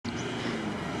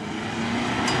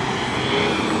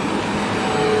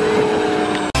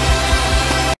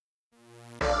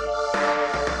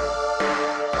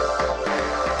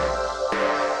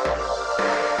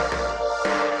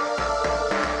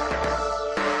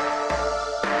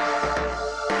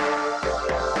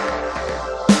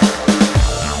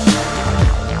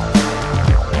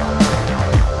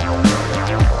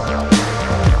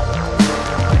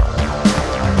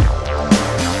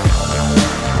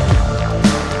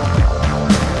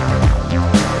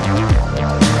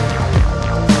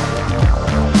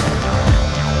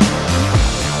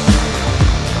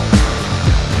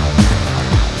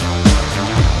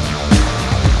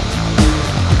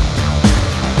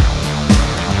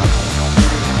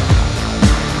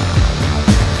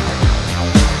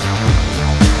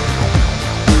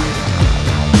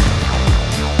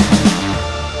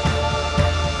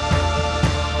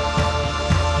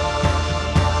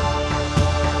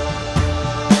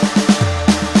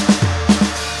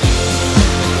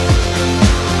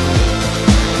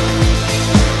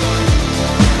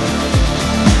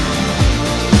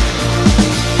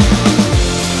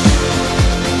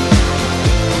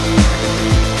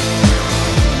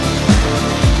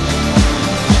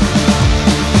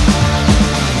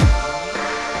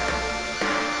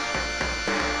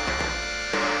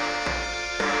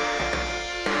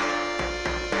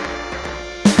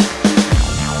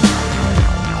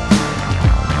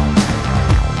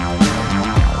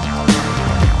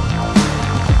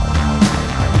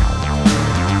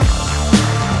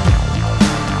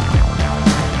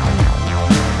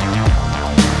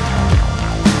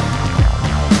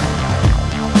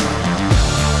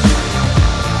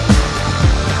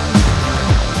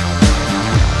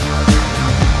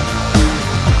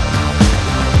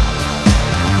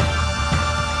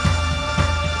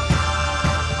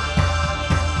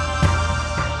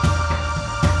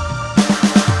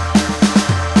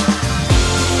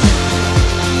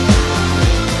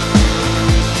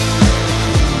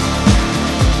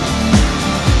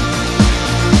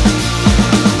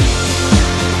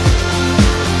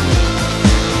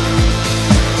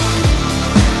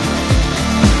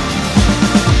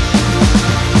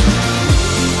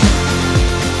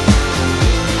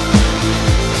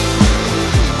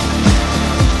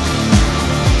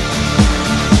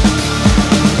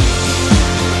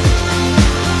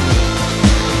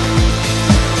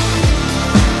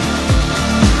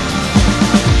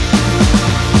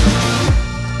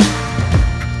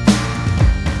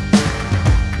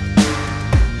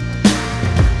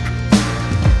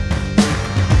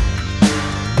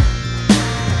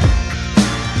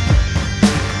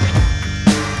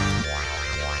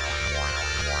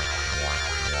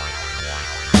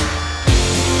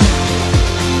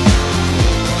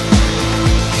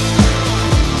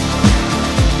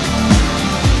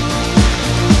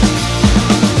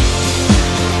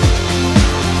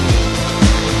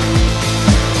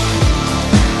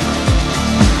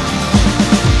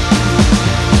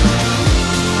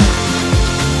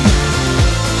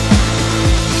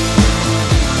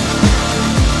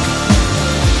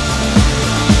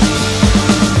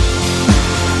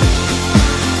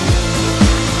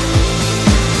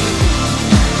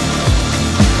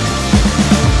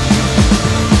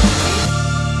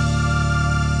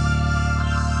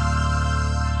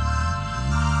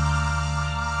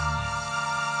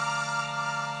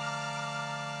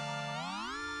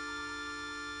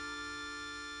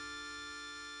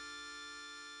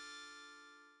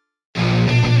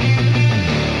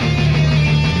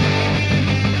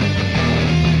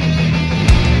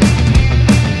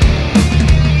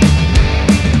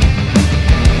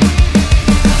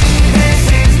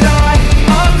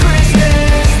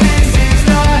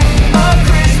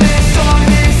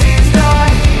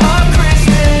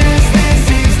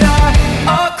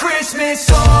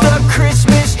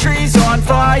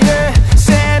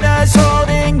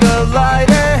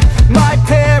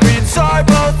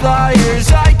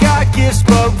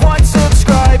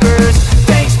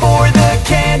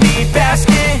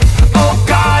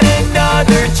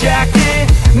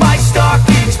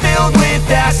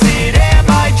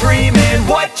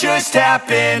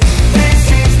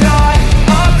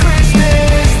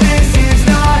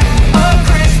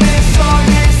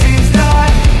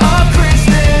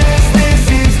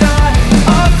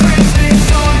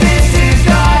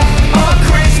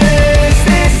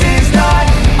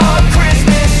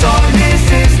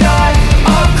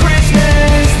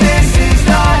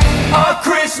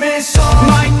Christmas song.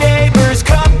 My neighbors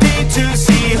compete to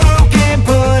see who can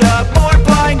put up more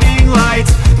blinding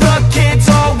lights. The kids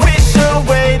all wish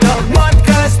away the month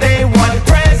cause they want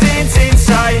presents in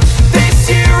sight. This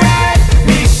year had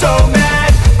me so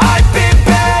mad, I've been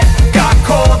bad, got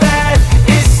coal that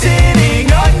is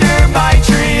sitting under my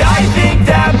tree. I think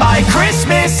that my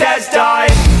Christmas has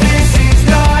died. This is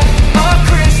not a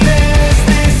Christmas,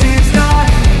 this is not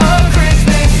a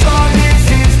Christmas song. This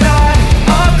is not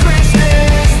a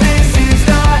Christmas, this is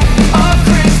not a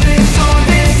Christmas song.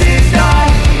 This is not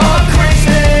a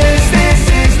Christmas, this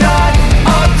is not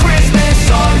a Christmas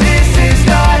song. This is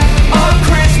not a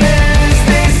Christmas,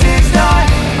 this is not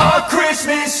a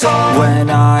Christmas song. When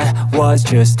I was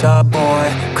just a boy,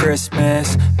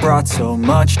 Christmas brought so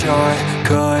much joy.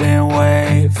 Couldn't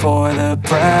wait for the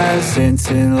presents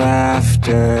and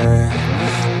laughter.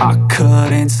 I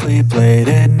couldn't sleep late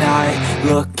at night,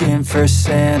 looking for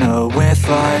Santa with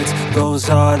lights. Those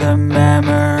are the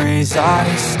memories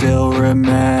I still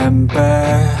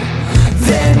remember.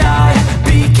 Then I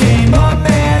became a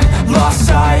man, lost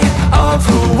sight of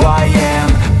who I am.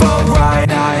 But right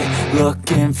night,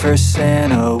 looking for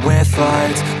Santa with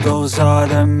lights. Those are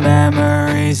the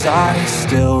memories I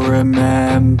still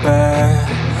remember.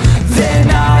 Then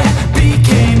I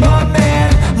became a man,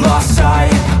 lost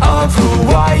sight of who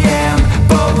I am.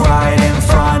 But right in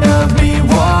front of me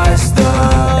was the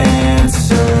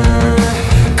answer.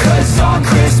 Cause on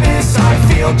Christmas I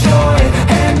feel joy,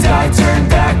 and I turn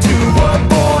back to a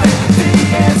boy. The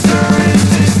answer is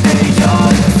to stay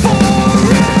young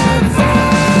forever.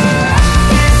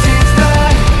 This is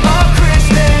not a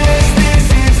Christmas, this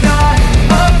is not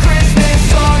a Christmas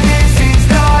song. This is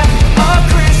not a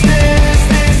Christmas,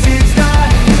 this is not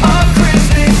a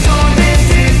Christmas song. This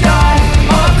is not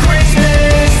a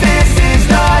Christmas, this is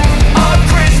not a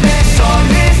Christmas song.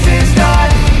 This is not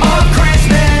a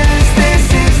Christmas, this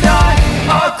is not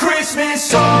a Christmas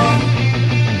song.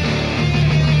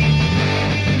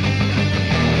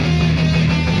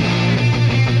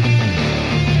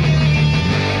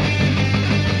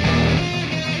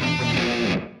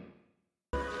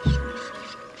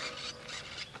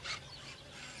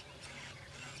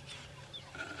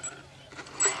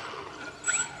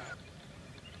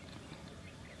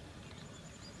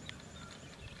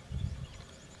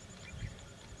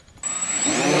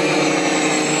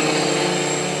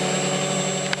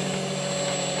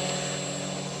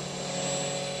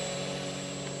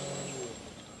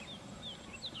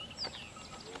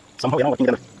 Somehow, you know, I think